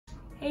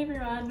Hey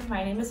everyone,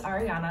 my name is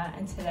Arianna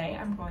and today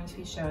I'm going to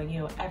be showing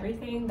you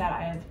everything that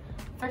I have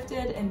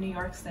thrifted in New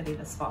York City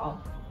this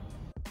fall.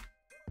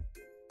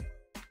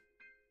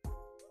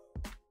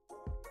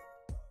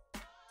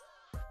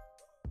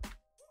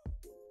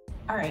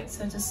 Alright,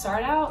 so to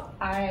start out,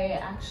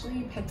 I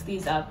actually picked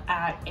these up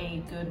at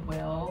a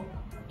Goodwill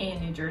in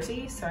New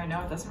Jersey, so I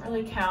know it doesn't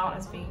really count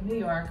as being New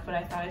York, but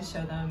I thought I'd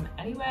show them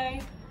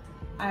anyway.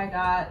 I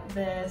got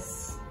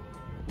this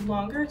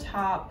longer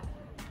top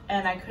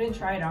and I couldn't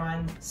try it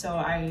on, so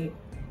I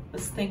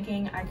was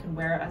thinking I could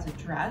wear it as a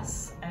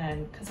dress,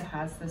 and because it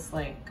has this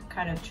like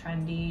kind of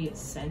trendy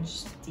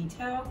cinched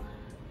detail,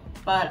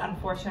 but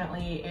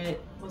unfortunately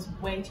it was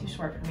way too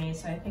short for me,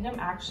 so I think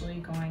I'm actually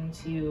going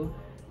to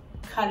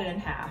cut it in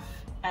half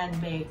and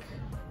make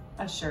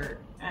a shirt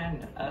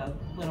and a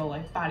little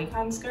like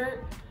bodycon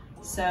skirt.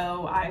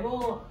 So I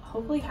will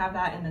hopefully have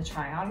that in the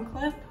try on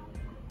clip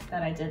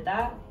that I did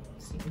that,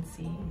 so you can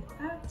see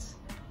that.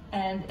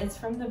 And it's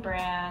from the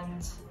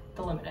brand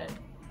The Limited.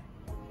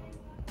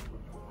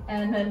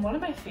 And then one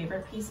of my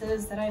favorite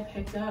pieces that I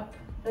picked up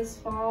this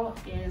fall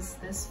is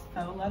this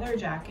faux leather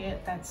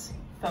jacket that's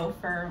faux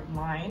fur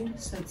lined,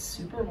 so it's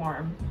super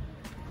warm.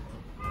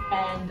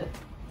 And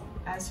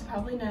as you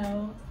probably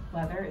know,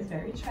 leather is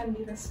very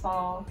trendy this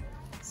fall,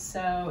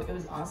 so it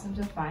was awesome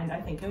to find.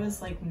 I think it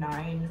was like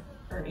 $9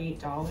 or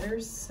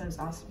 $8, so it was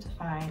awesome to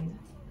find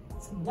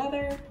some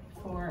leather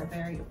for a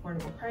very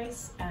affordable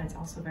price, and it's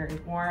also very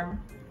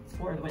warm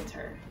for the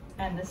winter.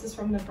 And this is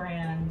from the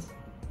brand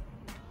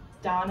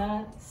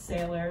Donna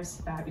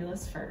Sailor's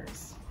Fabulous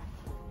Furs.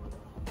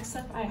 Next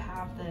up, I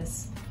have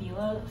this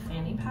Fila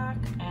fanny pack,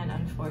 and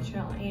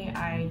unfortunately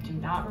I do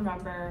not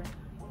remember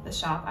the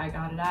shop I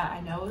got it at.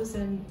 I know it was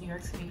in New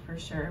York City for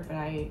sure, but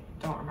I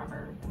don't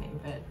remember the name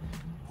of it.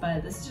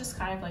 But this is just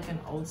kind of like an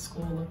old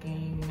school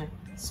looking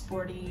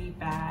sporty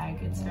bag.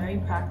 It's very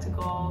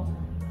practical.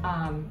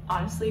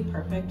 Honestly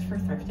perfect for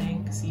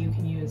thrifting because you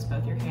can use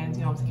both your hands,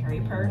 you don't have to carry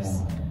a purse.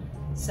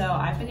 So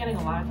I've been getting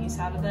a lot of use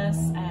out of this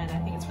and I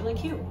think it's really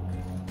cute.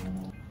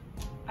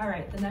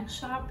 Alright, the next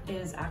shop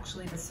is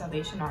actually the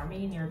Salvation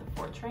Army near the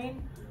Fort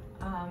Train.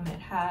 It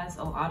has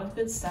a lot of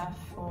good stuff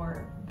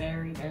for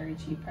very, very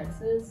cheap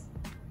prices.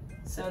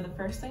 So the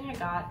first thing I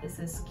got is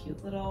this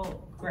cute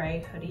little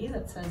gray hoodie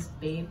that says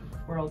Babe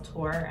World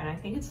Tour, and I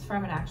think it's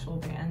from an actual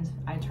band.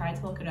 I tried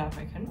to look it up,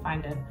 I couldn't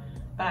find it,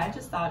 but I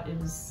just thought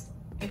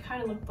it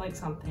kind of looked like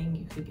something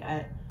you could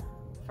get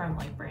from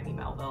like Brandy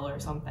Melville or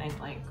something,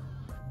 like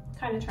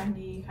kind of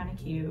trendy, kind of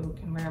cute,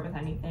 can wear it with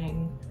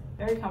anything,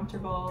 very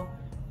comfortable.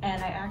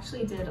 And I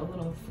actually did a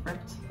little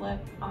thrift flip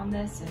on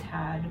this. It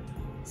had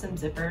some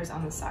zippers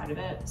on the side of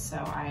it, so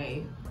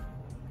I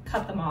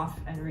cut them off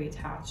and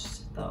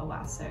reattached the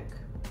elastic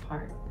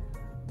part.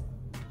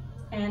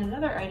 And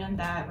another item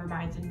that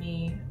reminded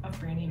me of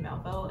Brandy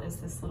Melville is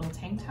this little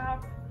tank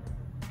top,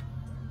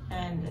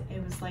 and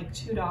it was like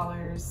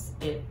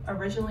 $2. It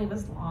originally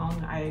was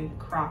long, I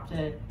cropped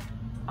it,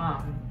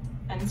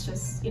 and it's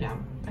just, you know,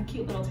 a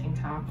cute little tank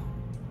top.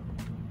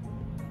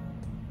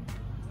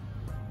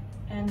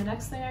 And the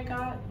next thing I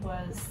got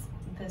was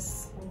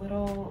this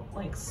little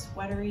like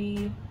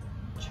sweatery,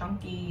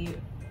 chunky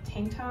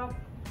tank top.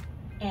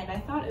 And I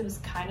thought it was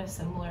kind of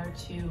similar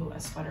to a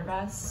sweater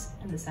vest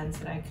in the sense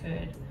that I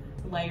could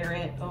layer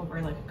it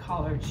over like a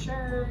collared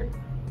shirt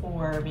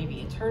or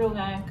maybe a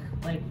turtleneck,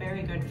 like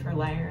very good for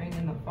layering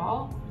in the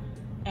fall.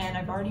 And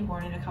I've already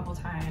worn it a couple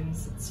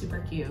times. It's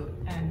super cute,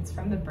 and it's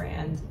from the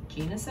brand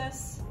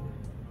Genesis.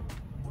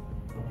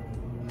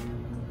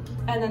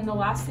 And then the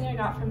last thing I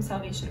got from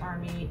Salvation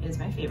Army is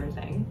my favorite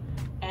thing,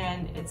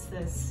 and it's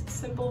this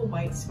simple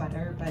white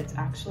sweater, but it's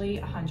actually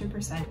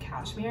 100%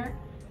 cashmere,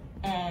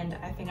 and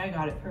I think I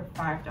got it for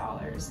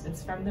 $5.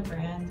 It's from the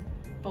brand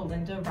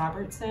Belinda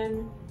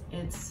Robertson.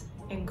 It's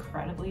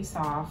incredibly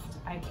soft.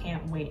 I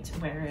can't wait to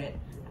wear it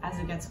as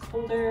it gets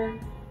colder,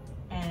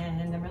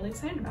 and I'm really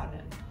excited about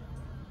it.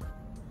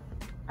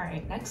 All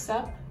right, next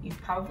up,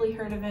 you've probably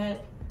heard of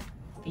it,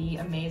 the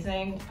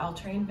amazing L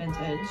Train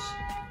Vintage.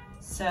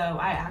 So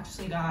I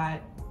actually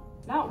got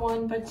not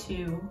one, but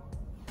two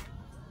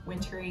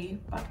wintry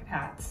bucket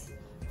hats.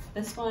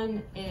 This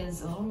one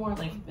is a little more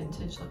like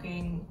vintage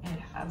looking, and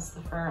it has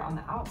the fur on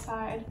the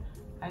outside.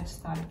 I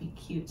just thought it'd be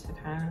cute to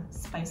kind of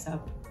spice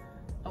up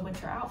a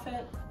winter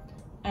outfit.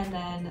 And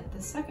then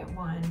the second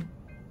one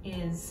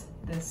is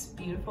this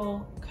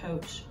beautiful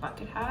Coach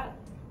bucket hat,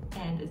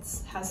 and it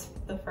has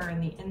the fur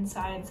in the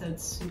inside, so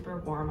it's super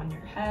warm on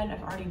your head.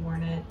 I've already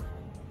worn it,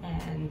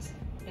 and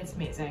it's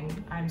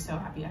amazing. I'm so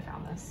happy I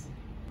found this.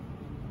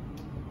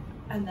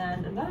 And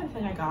then another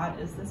thing I got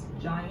is this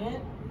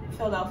giant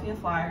Philadelphia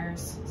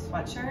Flyers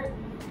sweatshirt.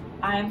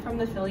 I'm from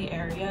the Philly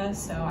area,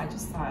 so I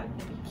just thought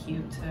it'd be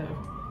cute to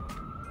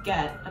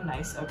get a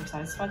nice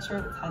oversized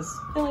sweatshirt that has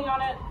Philly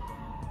on it.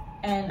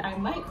 And I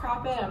might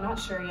crop it, I'm not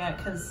sure yet,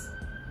 because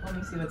let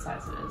me see what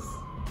size it is.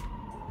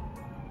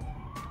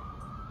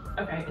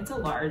 Okay, it's a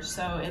large,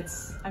 so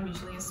I'm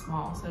usually a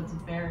small, so it's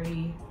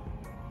very,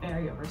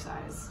 very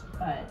oversized,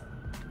 but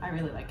I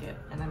really like it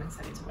and I'm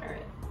excited to wear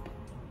it.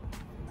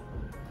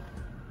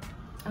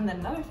 And then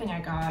another thing I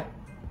got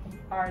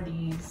are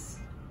these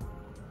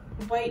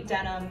white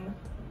denim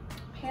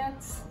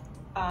pants.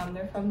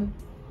 They're from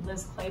the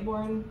Liz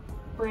Claiborne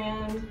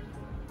brand,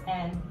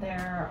 and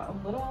they're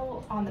a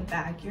little on the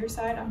baggier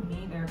side on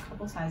me. They're a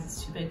couple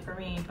sizes too big for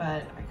me,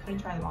 but I couldn't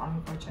try them on,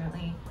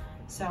 unfortunately.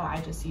 So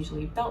I just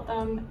usually belt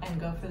them and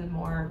go for the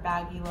more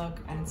baggy look,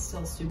 and it's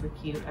still super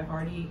cute. I've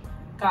already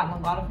gotten a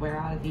lot of wear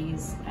out of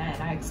these,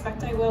 and I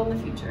expect I will in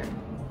the future.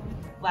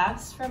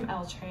 Last from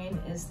L Train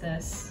is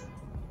this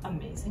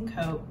amazing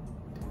coat.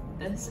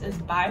 This is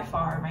by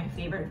far my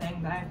favorite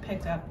thing that I've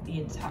picked up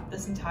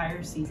this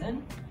entire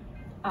season.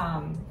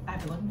 I've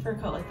been looking for a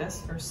coat like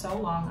this for so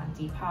long on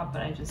Depop,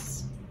 but I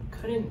just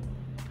couldn't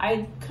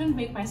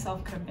make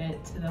myself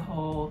commit to the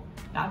whole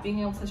not being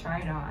able to try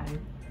it on,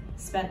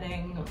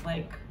 spending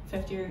like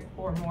 $50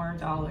 or more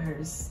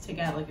to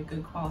get like a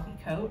good quality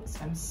coat. So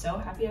I'm so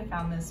happy I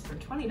found this for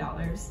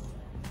 $20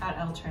 at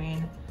L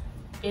Train.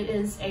 It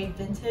is a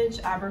vintage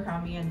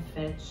Abercrombie &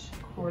 Fitch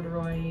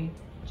corduroy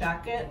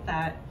jacket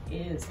that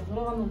is a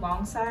little on the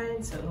long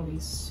side, so it'll be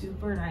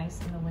super nice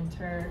in the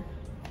winter.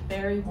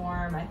 Very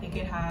warm. I think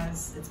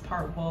it's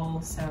part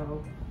wool,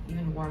 so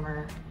even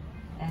warmer.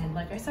 And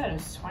like I said, it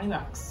was 20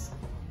 bucks.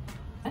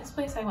 Next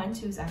place I went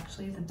to is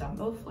actually the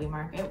Dumbo flea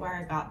market, where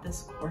I got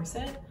this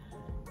corset,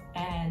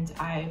 and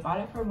I bought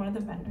it from one of the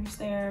vendors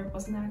there. It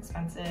wasn't that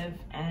expensive,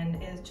 and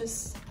it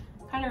just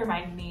kind of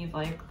reminded me of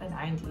like the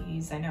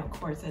 90s. I know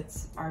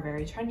corsets are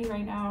very trendy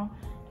right now,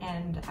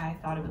 and I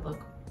thought it would look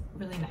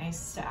really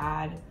nice to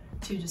add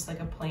to just like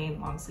a plain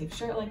long sleeve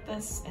shirt like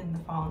this in the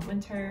fall and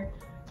winter,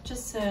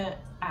 just to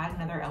add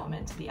another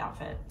element to the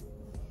outfit.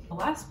 The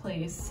last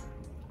place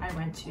I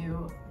went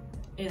to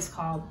is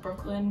called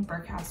Brooklyn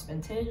Brickhouse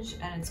Vintage,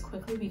 and it's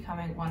quickly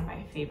becoming one of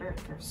my favorite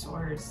thrift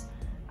stores.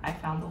 I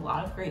found a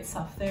lot of great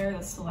stuff there.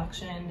 The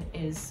selection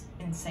is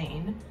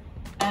insane,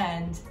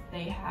 and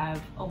they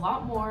have a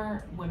lot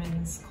more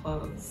women's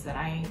clothes than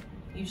I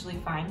usually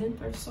find in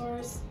thrift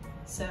stores.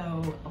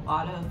 So a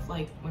lot of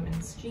like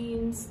women's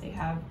jeans. They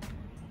have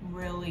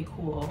really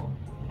cool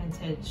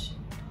vintage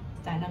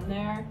denim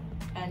there,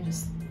 and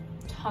just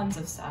tons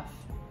of stuff.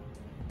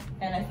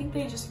 And I think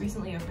they just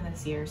recently opened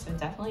this year, so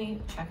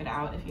definitely check it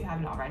out if you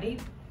haven't already.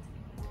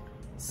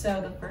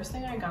 So the first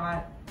thing I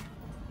got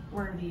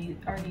are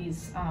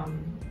these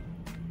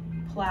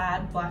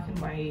plaid black and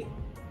white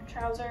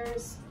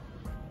trousers,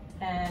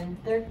 and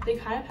they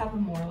kind of have a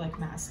more like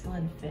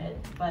masculine fit,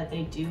 but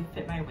they do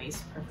fit my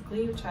waist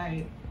perfectly, which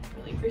I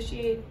really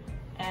appreciate.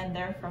 And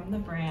they're from the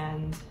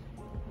brand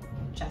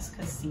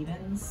Jessica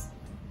Stevens.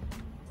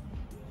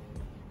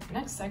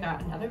 Next, I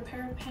got another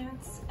pair of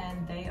pants,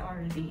 and they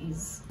are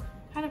these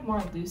kind of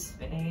more loose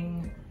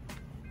fitting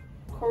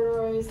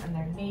corduroys, and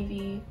they're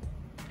navy.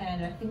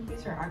 And I think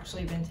these are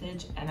actually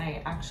vintage, and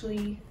I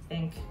actually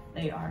think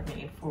they are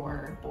made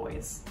for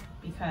boys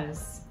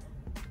because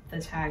the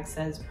tag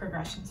says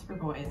progressions for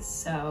boys.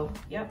 So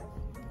yep,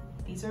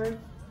 these are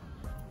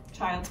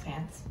child's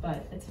pants,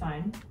 but it's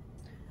fine.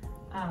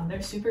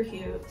 They're super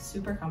cute,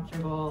 super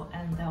comfortable,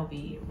 and they'll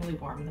be really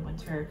warm in the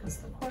winter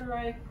because of the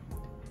corduroy.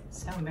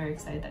 So I'm very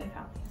excited that I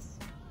found these.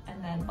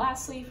 And then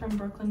lastly, from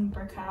Brooklyn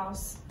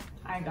Brickhouse,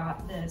 I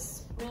got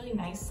this really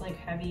nice, like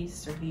heavy,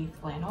 sturdy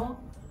flannel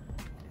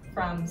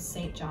from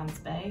St. John's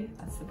Bay.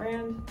 That's the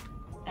brand.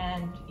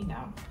 And you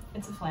know,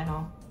 it's a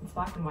flannel, it's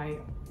black and white.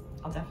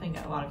 I'll definitely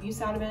get a lot of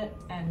use out of it,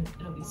 and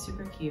it'll be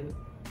super cute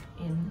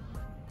in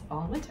the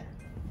fall and winter.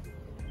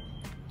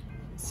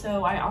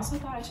 So I also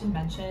thought I should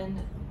mention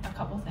a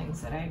couple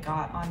things that I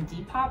got on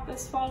Depop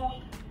this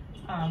fall.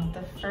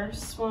 The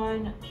first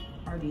one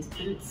are these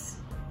boots.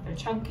 They're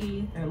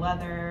chunky, they're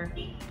leather,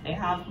 they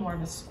have more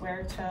of a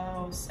square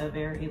toe, so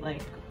very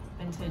like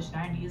vintage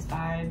 90s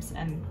vibes,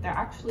 and they're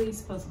actually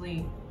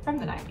supposedly from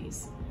the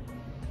 90s.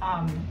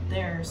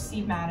 They're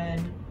seam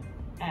matted,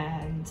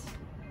 and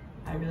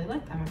I really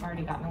like them. I've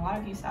already gotten a lot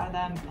of use out of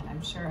them, and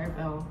I'm sure I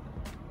will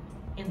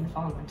in the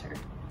fall and winter.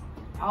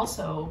 I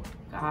also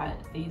got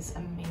these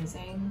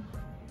amazing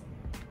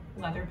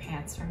leather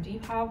pants from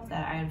Depop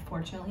that I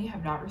unfortunately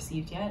have not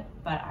received yet,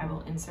 but I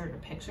will insert a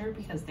picture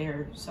because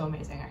they're so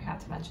amazing I had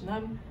to mention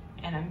them,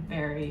 and I'm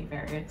very,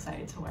 very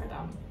excited to wear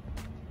them.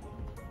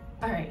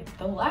 All right,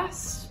 the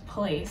last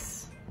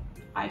place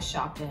I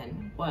shopped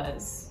in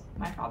was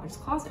my father's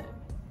closet.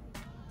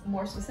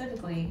 More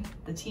specifically,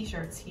 the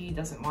t-shirts he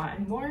doesn't want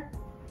anymore.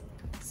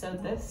 So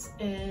this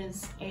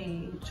is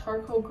a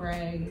charcoal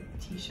gray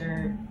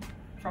t-shirt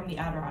from the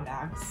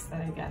Adirondacks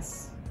that I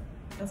guess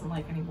doesn't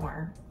like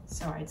anymore,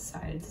 so I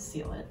decided to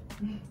steal it.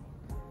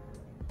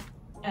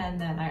 And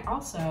then I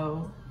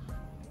also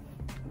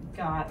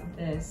got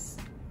this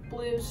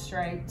blue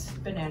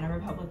striped Banana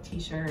Republic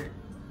t-shirt.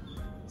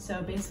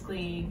 So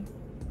basically,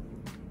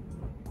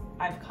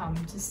 I've come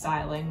to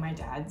styling my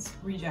dad's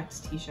rejects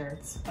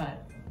t-shirts,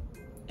 but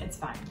it's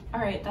fine.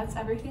 All right, that's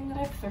everything that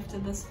I've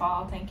thrifted this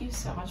fall. Thank you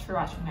so much for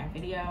watching my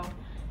video,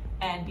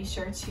 and be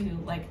sure to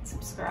like and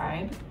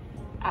subscribe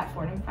at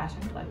Fordham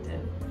Fashion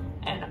Collective.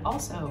 And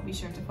also be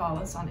sure to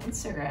follow us on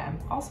Instagram,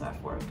 also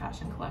at Fordham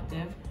Fashion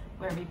Collective,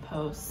 where we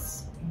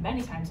post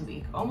many times a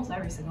week, almost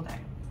every single day.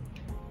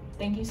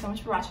 Thank you so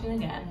much for watching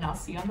again, and I'll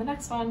see you on the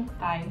next one.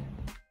 Bye.